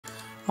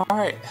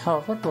Alright,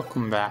 hello,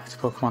 welcome back to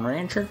Pokemon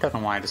Ranger. Don't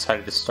know why I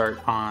decided to start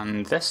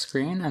on this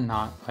screen and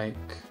not, like,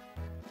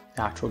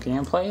 the actual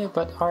gameplay,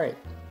 but alright.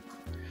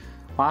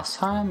 Last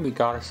time we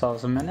got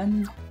ourselves a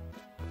Minin,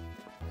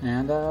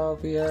 and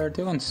we are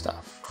doing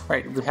stuff.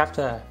 Right, we have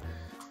to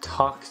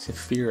talk to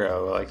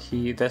Firo. Like,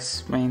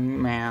 this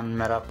main man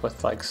met up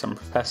with, like, some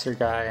professor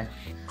guy.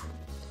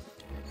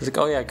 He's like,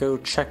 oh yeah, go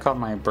check on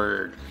my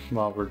bird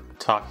while we're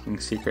talking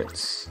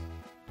secrets.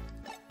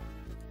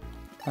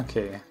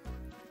 Okay.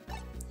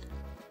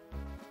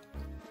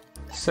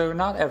 So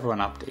not everyone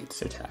updates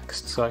their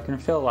text, so I can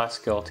feel less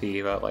guilty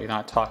about like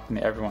not talking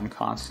to everyone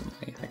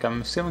constantly. Like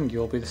I'm assuming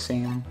you'll be the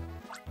same.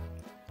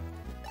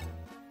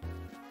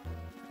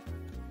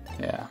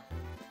 Yeah.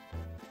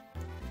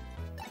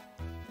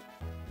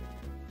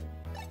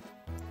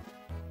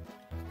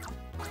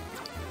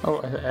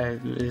 Oh, I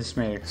just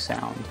made a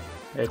sound.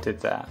 It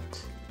did that.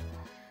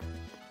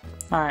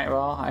 Alright,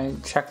 well, I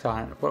checked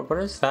on it. What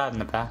is that in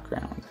the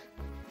background?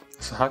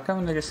 So how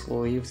come they just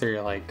leave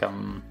their like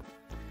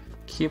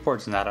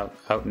keyboards not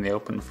out in the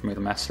open for me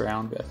to mess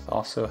around with?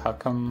 Also, how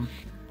come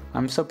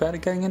I'm so bad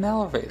at getting in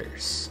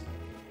elevators?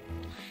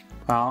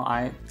 Well,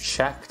 I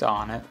checked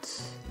on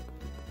it.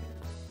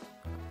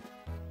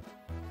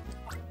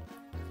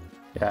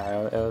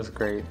 Yeah, it was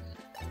great.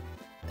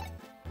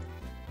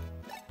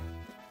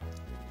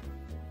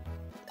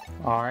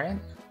 Alright.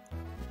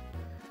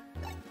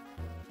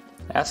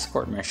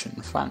 Escort mission,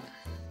 fun.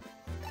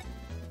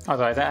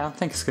 Although I don't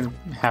think it's going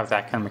to have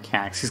that kind of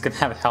mechanics. He's going to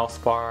have a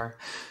health bar,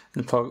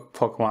 and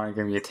Pokemon are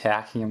going to be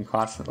attacking him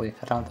constantly.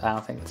 I don't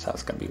think that's how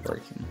it's going to be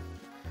working.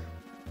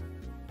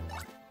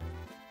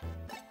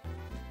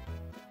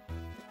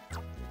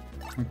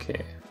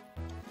 Okay.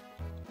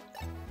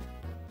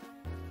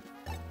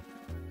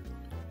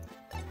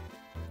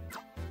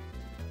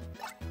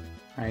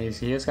 Alright,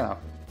 he is going to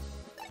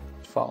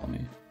follow me.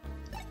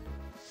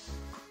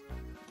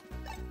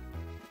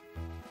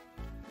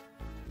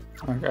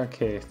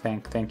 Okay,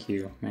 thank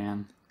you,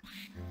 man.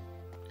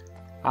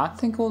 I don't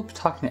think we'll be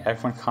talking to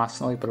everyone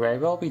constantly, but I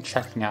will be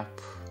checking up.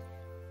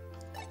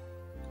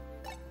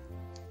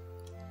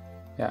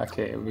 Yeah,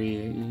 okay,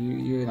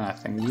 you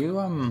nothing.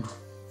 You,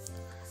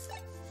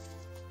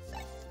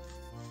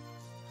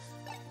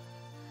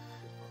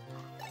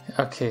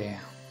 okay.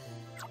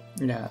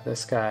 Yeah,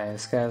 this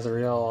guy's a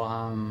real,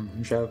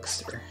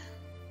 jokester.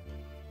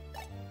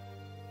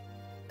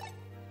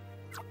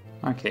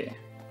 Okay,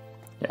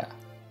 yeah.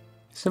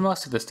 So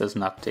most of this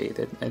doesn't update,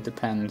 it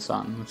depends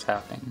on what's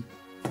happening.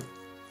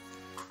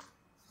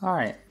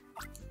 Alright.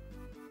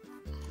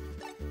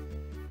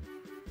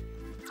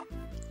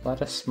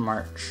 Let us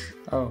march.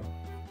 Oh.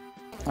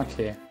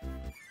 Okay.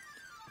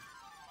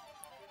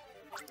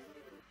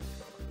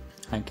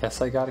 I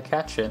guess I gotta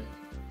catch it.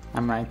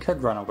 I mean, I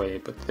could run away,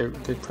 but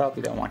they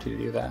probably don't want you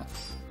to do that.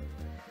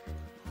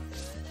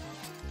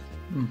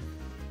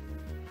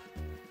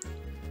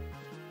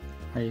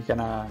 Are you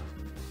gonna...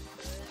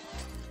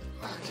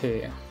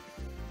 Okay.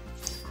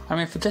 I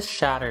mean, if it just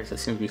shatters, it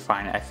seems to be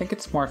fine. I think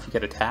it's more if you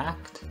get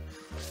attacked.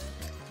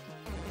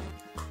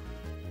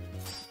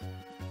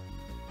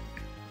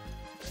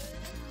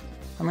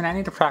 I mean, I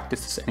need to practice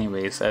this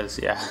anyways, as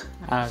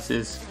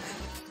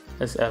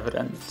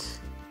evident.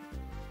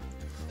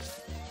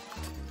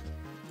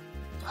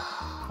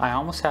 I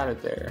almost had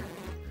it there.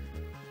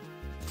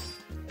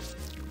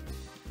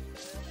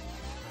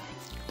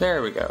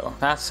 There we go.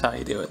 That's how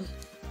you do it.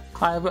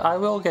 I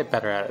will get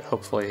better at it,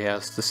 hopefully,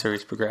 as the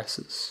series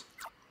progresses.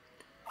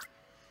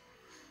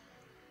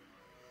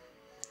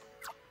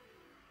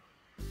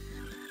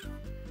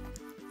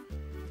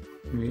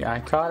 I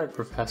caught it,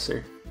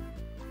 Professor.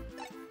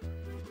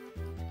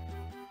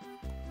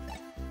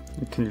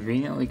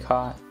 Conveniently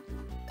caught.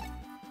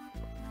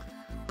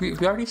 We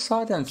already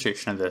saw a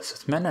demonstration of this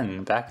with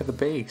Minin back at the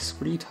base.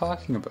 What are you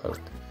talking about?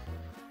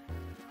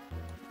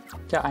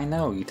 Yeah, I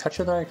know. You touch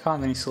the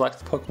icon, then you select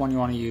the Pokemon you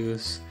want to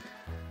use.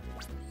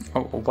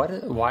 Oh,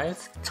 why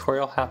is the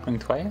tutorial happening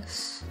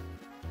twice?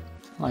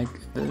 Like,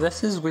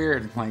 this is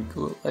weird.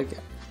 Like,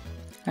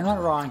 I'm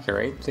not wrong here,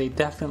 right?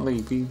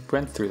 We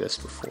went through this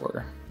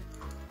before.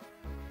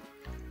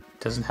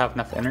 Doesn't have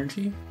enough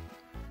energy?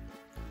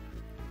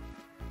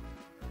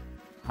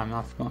 I'm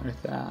not familiar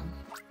with that.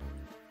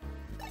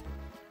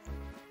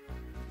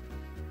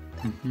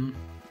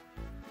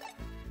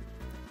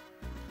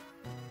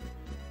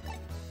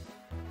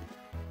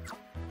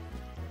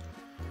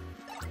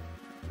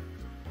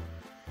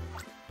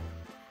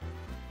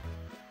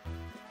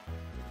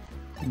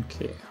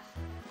 Okay.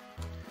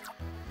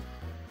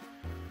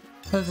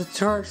 So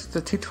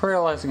the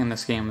tutorializing in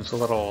this game is a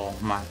little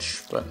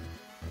much, but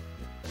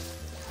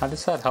how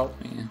does that help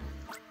me?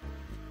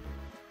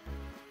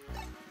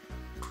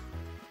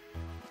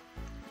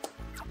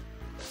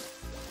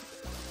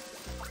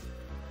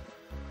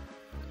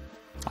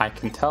 I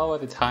can tell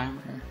with a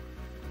timer.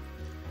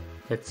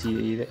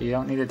 You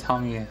don't need to tell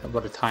me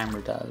what a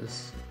timer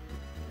does.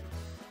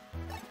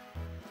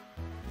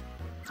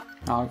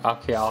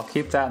 Okay, I'll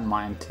keep that in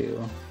mind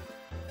too.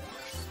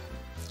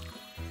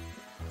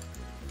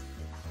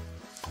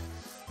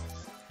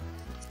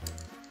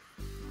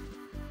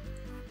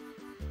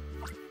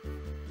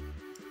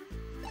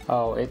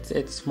 Oh,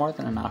 it's more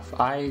than enough.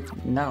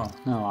 No,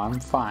 I'm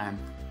fine.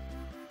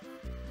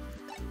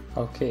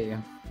 Okay.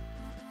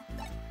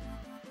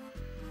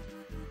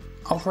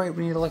 Oh right,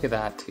 we need to look at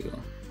that too.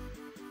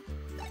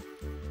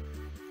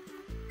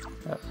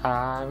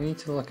 We need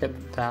to look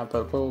at that,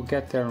 but we'll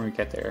get there when we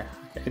get there.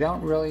 Okay, I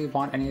don't really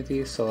want any of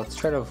these, so let's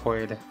try to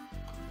avoid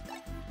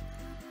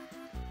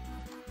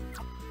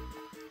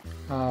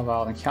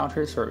wild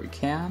encounters where we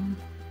can.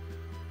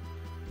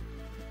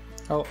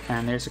 Oh,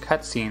 and there's a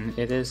cutscene.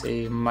 It is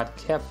a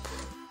mudkip.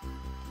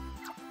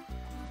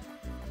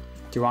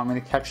 Do you want me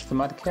to catch the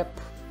mudkip?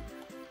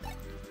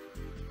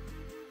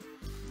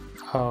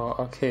 Oh,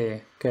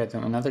 okay, good.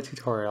 Another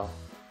tutorial.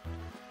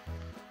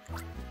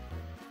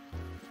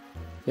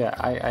 Yeah,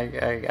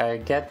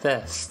 I get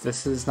this.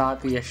 This is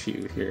not the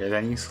issue here.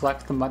 Then you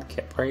select the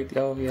mudkip, right?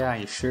 Oh yeah,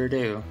 you sure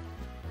do.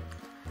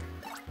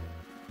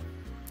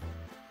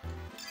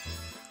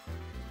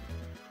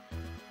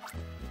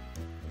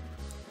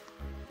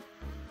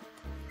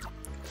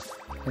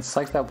 It's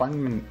like that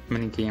one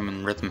mini game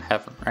in Rhythm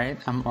Heaven, right?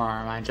 Or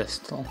am I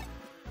just still?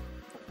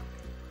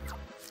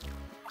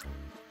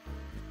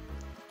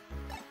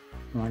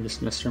 Am I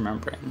just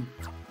misremembering?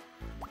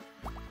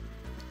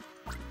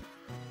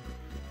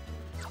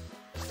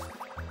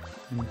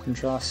 And you can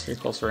draw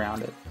circles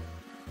around it.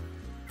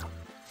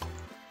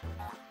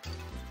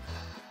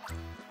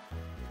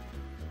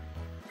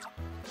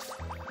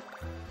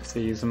 So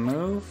use a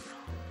move.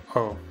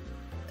 Oh.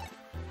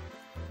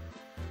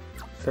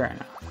 Fair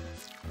enough.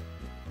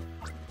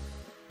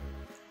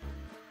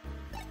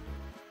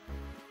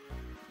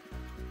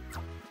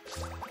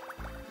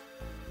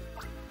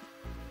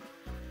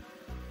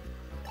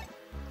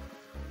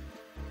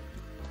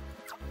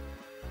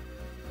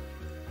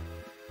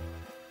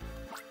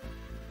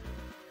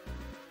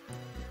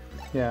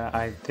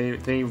 Yeah,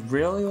 they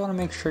really want to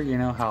make sure you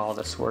know how all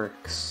this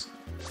works.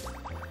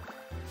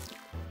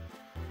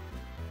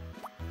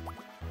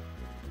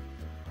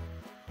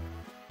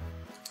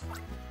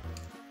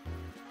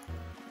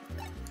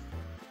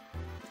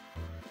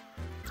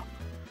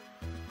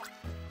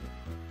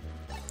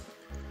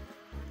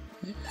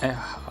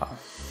 Yeah.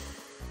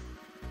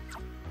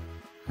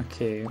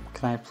 Okay,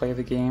 can I play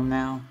the game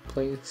now,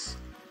 please?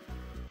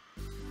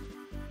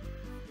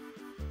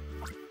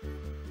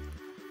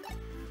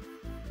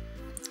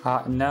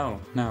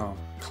 No,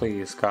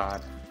 please,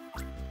 God.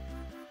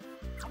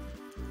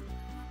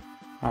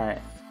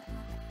 Alright.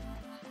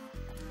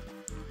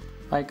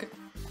 Like,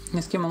 in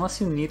this game, unless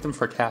you need them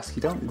for tasks,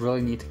 you don't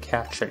really need to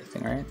catch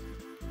anything, right?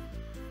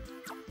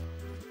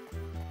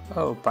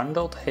 Oh,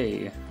 bundled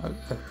hay.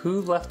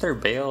 Who left their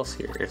bales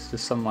here? Is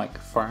this some, like,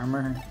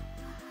 farmer?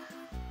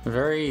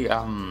 Very,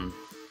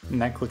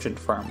 negligent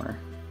farmer.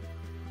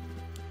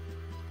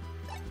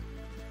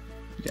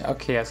 Yeah,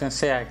 okay, I was gonna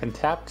say I can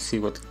tap to see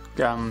what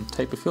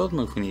type of field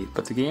move we need,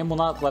 but the game will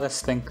not let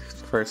us think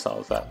for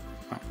ourselves that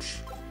much.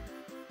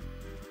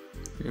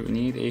 We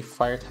need a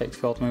fire type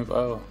field move.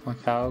 Oh,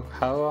 look how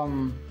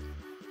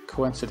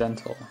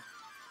coincidental.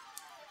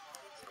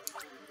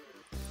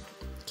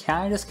 Can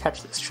I just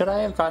catch this? Should I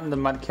have gotten the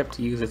mudkip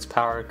to use its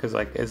power? Because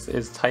like,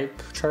 is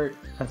type chart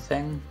a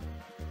thing?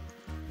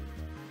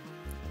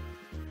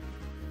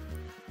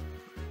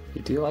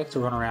 You do like to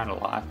run around a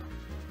lot.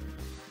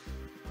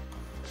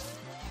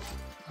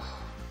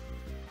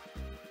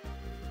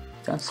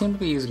 Don't seem to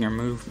be using your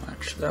move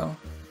much, though.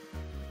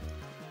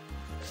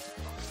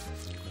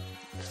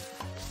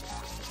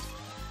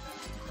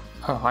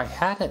 Oh, I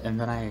had it, and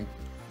then I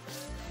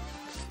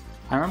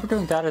remember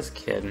doing that as a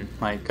kid,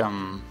 like,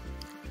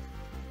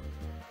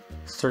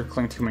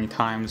 circling too many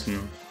times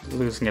and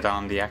losing it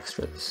on the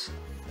extras.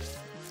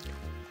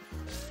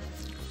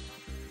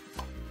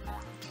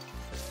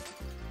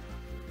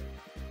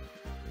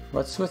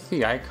 What's with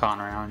the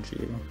icon around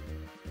you?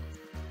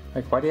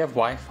 Like, why do you have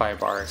Wi-Fi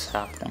bars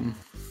happening?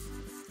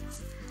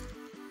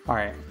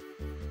 Alright.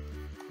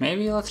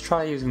 Maybe let's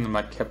try using the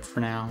mudkip for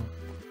now.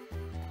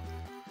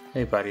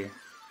 Hey, buddy.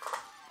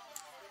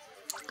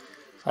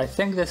 I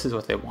think this is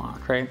what they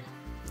want, right?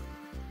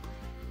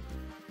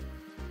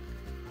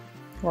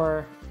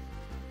 Or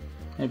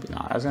maybe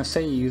not. I was gonna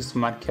say you use the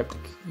mudkip,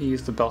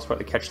 use the Bellsprout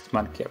to catch the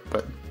mudkip,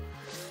 but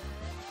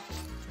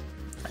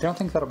I don't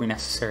think that'll be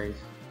necessary.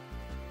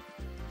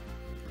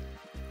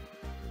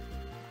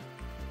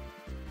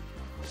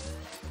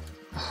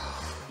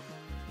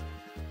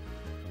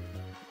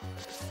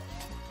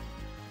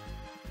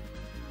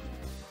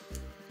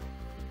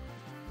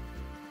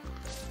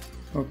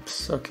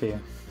 Oops, okay,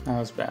 that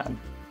was bad.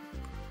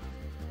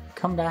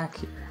 Come back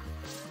here.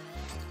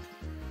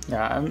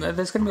 Yeah,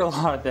 there's gonna be a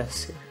lot of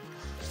this here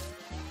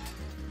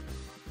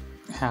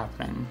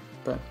happening,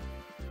 but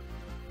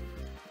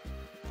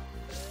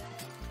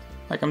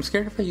like I'm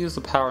scared if I use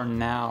the power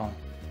now,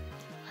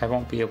 I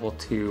won't be able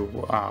to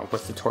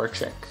with the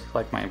Torchic,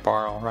 like my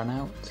bar will run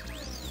out.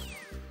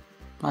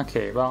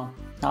 Okay, well,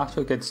 off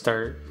to a good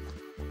start.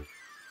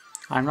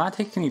 I'm not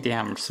taking any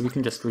damage, so we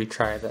can just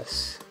retry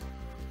this.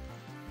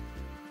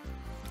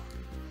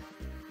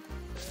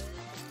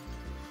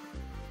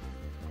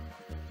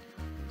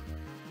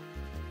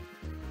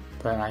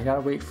 But I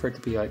gotta wait for it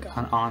to be like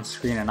on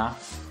screen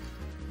enough.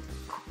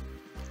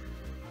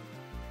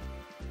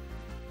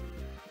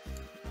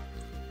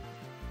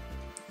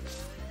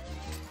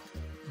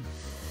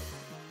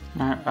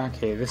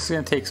 Okay, this is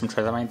gonna take some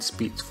tries. I might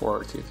speed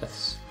forward through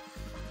this.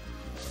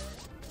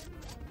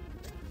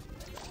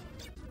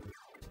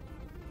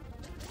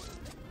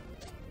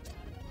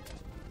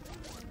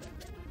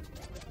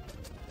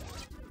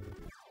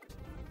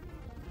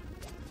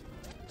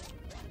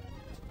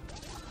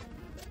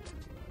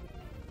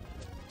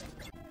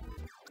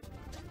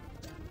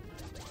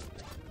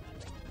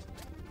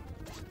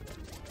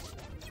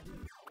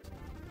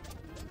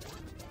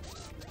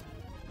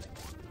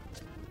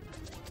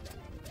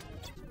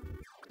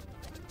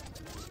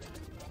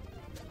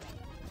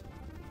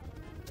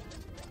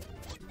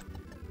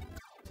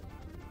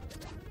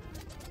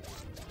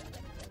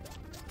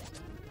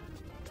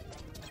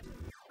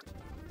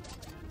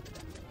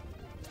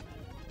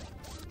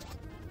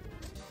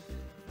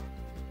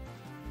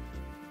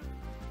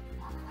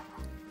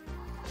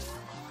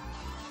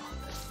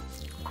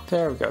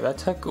 There we go, that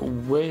took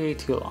way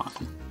too long.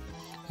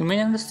 You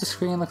may notice the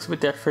screen looks a bit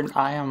different.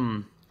 I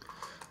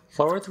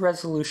lowered the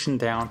resolution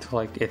down to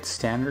like its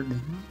standard,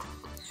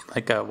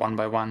 like a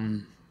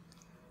 1x1,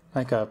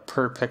 like a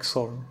per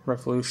pixel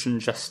resolution,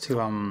 just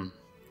to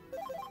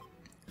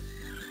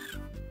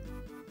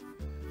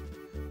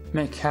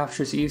make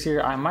captures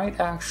easier. I might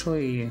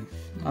actually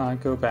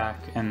go back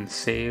and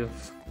save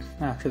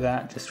after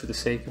that, just for the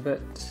sake of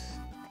it.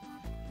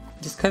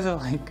 Just because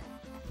of like,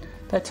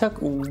 that took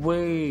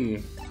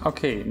way...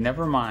 Okay,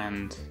 never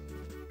mind.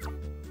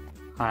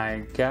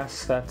 I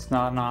guess that's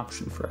not an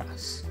option for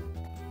us.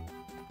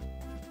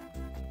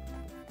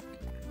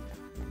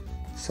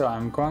 So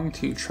I'm going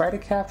to try to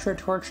capture a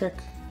Torchic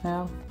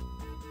now,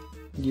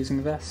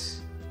 using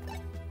this.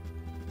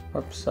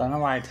 Whoops, I don't know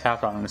why I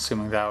tapped on it,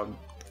 assuming that would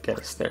get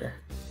us there.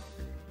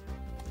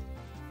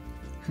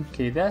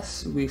 Okay,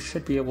 this we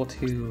should be able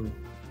to...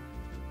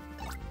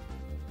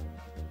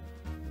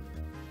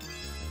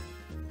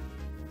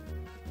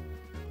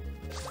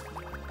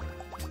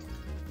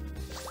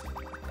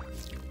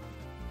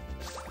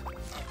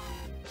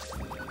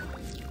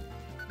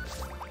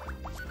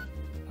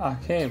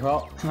 Okay,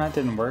 well, that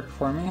didn't work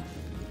for me.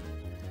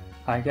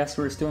 I guess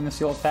we're just doing this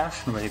the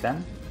old-fashioned way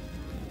then.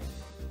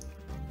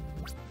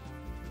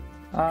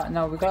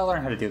 No, we gotta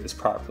learn how to do this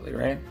properly,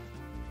 right?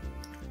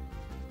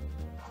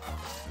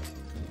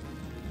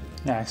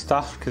 Yeah, I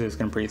stopped because it was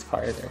gonna breathe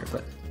fire there,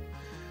 but...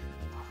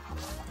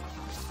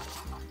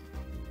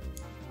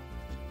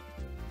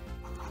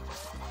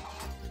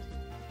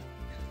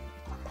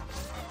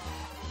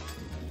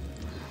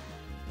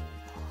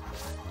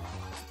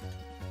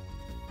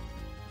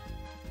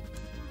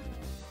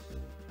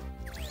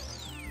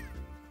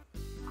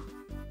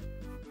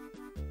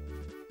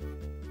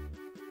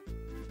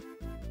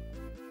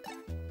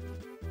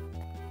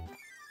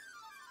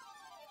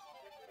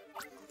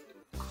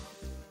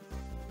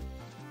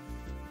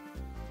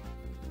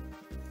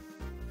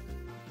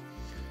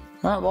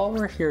 Alright, while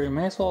we're here, we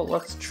may as well,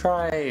 let's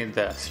try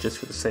this, just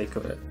for the sake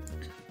of it.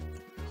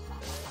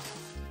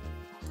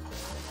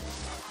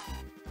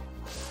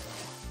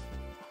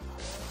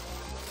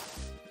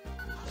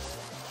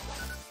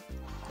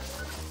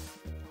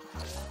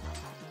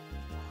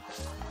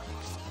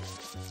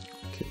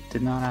 Okay,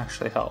 did not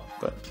actually help,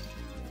 but...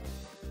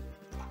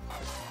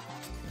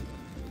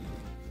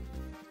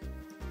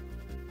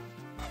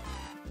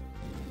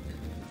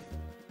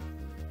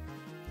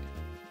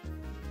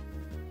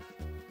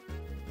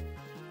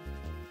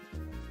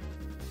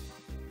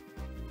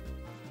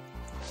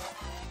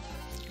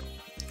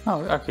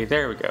 Oh, okay,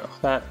 there we go.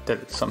 That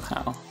did it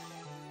somehow.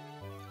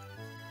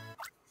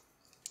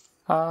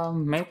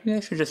 Maybe I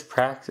should just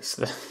practice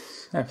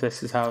this, if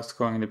this is how it's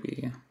going to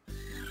be.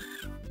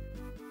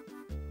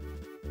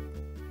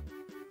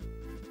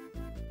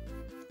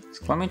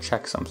 So let me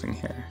check something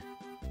here.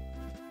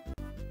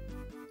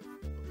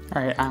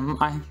 Alright,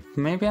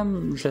 maybe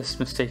I'm just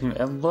mistaken.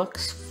 It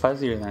looks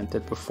fuzzier than it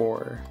did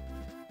before.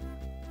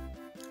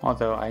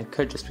 Although I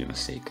could just be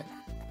mistaken.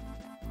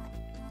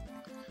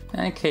 In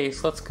any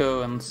case, let's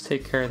go and let's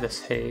take care of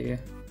this hay.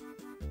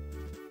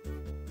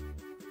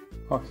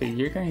 Okay,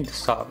 you're gonna need to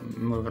stop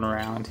moving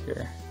around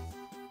here.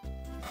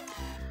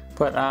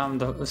 But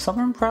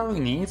someone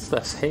probably needs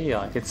this hay.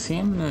 Like, it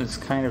seems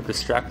kind of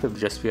destructive to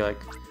just be like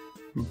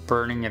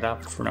burning it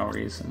up for no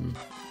reason.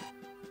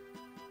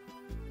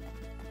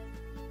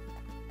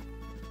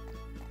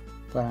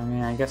 But I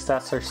mean, I guess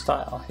that's our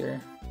style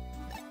here.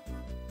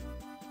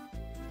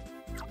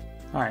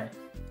 Alright.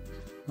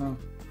 Well.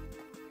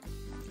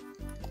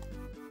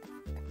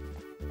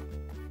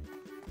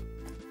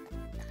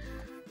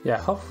 Yeah,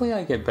 hopefully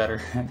I get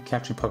better at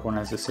catching Pokemon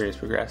as the series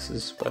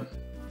progresses, but...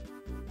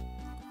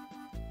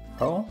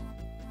 Oh?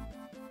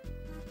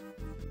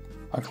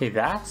 Okay,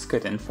 that's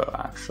good info,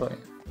 actually.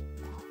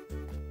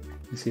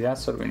 You see,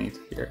 that's what we need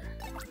to hear.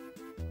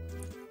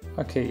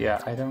 Okay,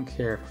 yeah, I don't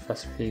care,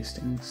 Professor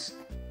Hastings.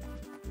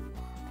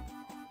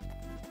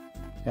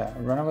 Yeah,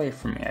 run away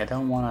from me. I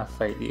don't want to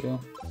fight you.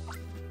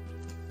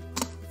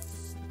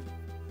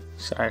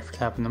 Sorry for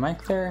tapping the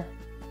mic there.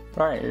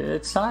 Alright,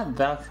 it's not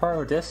that far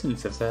of a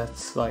distance if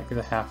that's like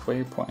the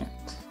halfway point.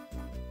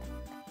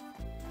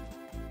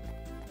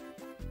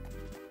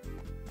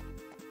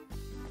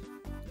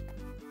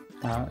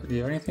 Do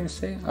you have anything to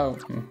say? Oh,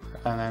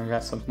 and then we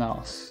got something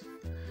else.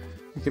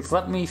 You could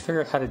let me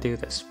figure out how to do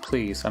this,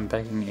 please, I'm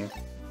begging you.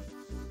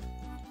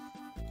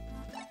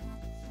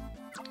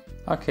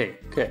 Okay,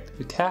 good.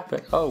 We tap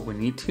it. Oh, we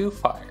need 2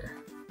 fire.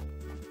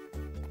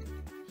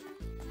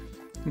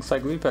 Looks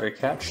like we better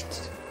catch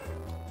it.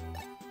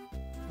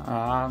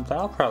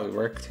 That'll probably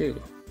work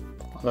too.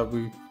 Although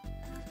we...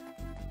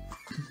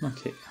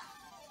 Okay.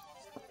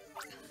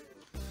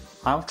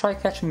 I'll try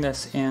catching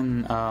this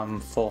in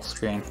full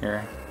screen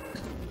here.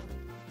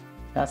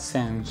 That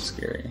sounds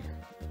scary.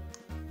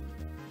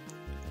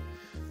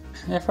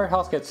 If our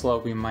health gets low,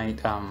 we might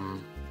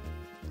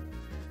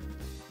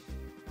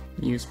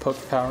use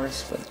poke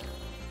powers, but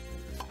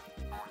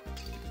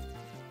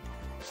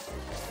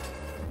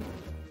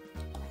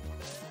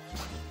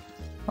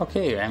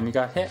okay, and we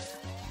got hit.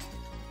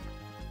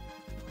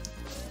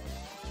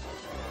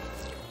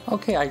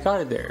 Okay, I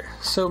got it there.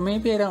 So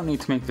maybe I don't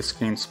need to make the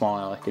screen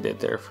smaller like I did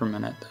there for a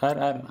minute. I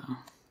don't know.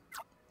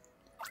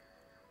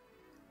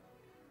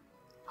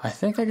 I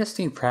think I just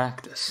need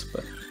practice,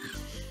 but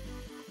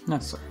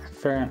that's alright.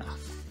 Fair enough.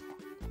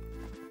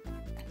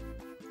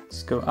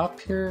 Let's go up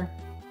here.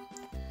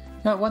 You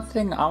know, one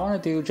thing I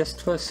want to do,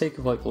 just for the sake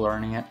of like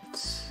learning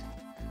it,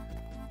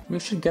 we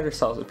should get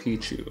ourselves a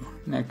Pichu.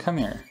 Now come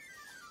here.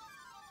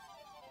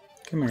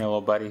 Come here, little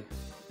buddy.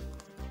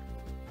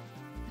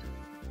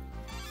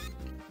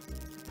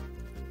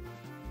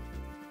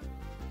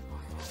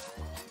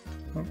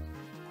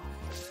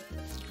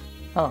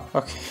 Oh,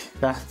 okay.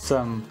 That's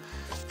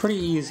pretty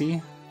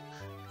easy,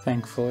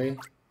 thankfully.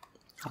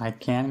 I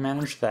can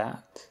manage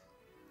that.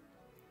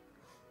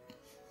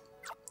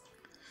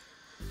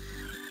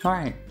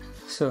 Alright,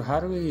 so how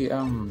do we,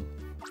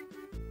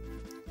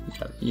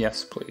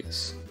 yes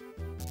please.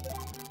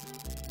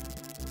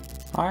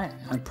 Alright,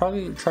 I'd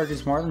probably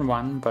charges more than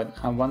 1, but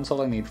 1's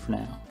all I need for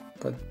now.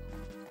 But,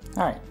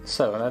 alright,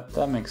 so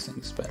that makes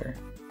things better.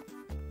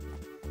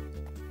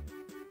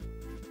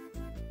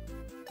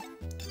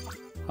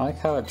 I like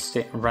how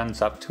it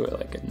runs up to it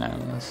like it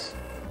knows.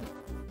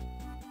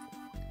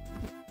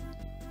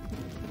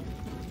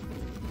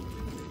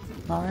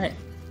 Alright.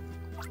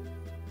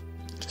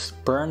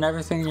 Just burn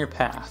everything in your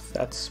path.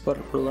 That's what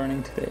we're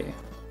learning today.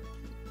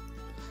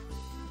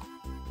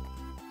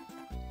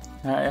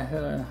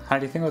 How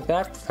do you think about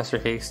that, Professor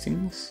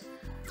Hastings?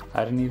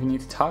 I didn't even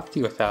need to talk to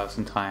you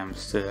 1,000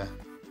 times to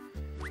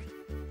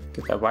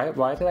get that.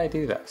 Why did I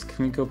do that?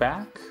 Can we go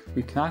back?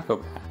 We cannot go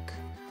back.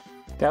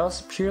 That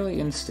was purely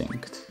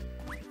instinct.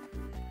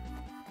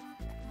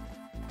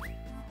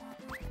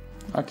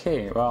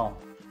 Okay, well,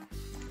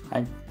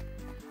 I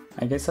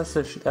guess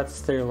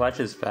that's their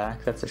ledges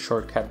back. That's a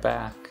shortcut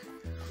back.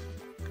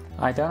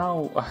 I don't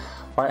know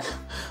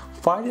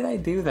why did I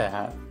do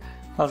that?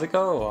 I was like,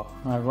 oh,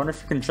 I wonder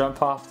if you can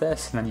jump off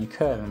this, and then you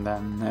could, and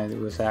then it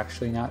was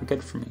actually not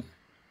good for me.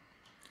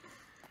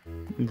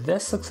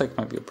 This looks like it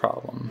might be a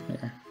problem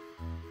here.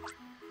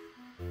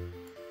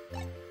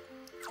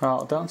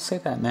 Well, don't say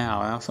that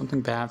now. Now something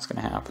bad's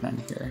gonna happen in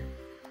here.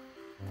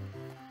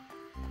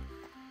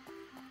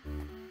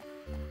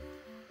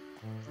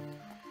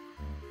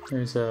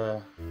 There's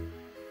a...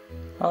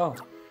 Oh!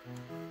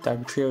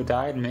 Trio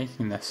died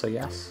making this, so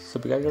yes. So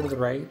we gotta go to the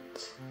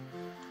right.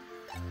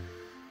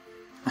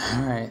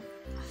 Alright.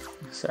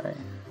 Sorry.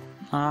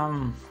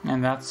 And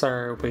that's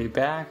our way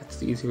back. It's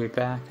the easy way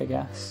back, I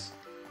guess.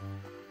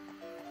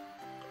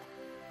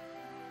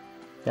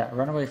 Yeah,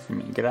 run away from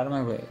me. Get out of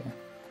my way.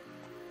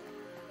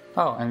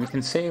 Oh, and we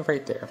can save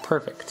right there.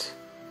 Perfect.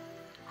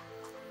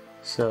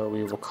 So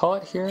we will call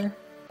it here.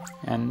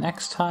 And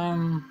next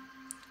time...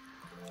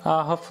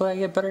 hopefully I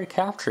get better at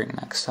capturing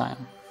next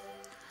time.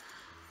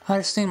 I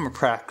just need more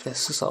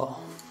practice is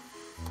all.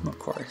 Of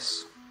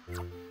course.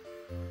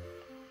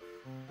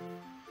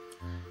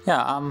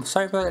 Yeah,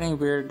 sorry about any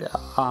weird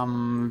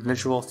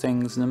visual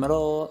things in the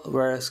middle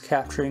where I was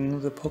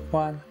capturing the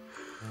Pokemon.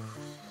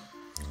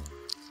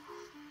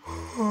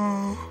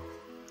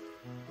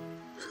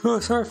 Oh,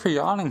 sorry for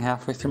yawning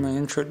halfway through my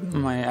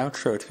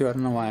outro too. I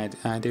don't know why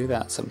I do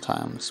that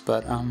sometimes,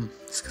 but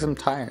it's because I'm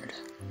tired.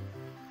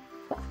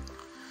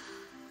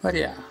 But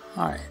yeah,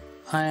 alright.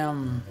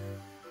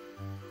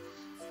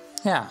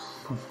 Yeah,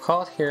 we'll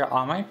call it here.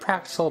 I might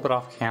practice a little bit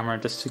off camera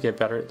just to get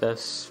better at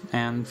this.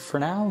 And for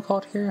now, we'll call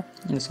it here.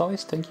 And as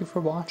always, thank you for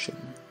watching.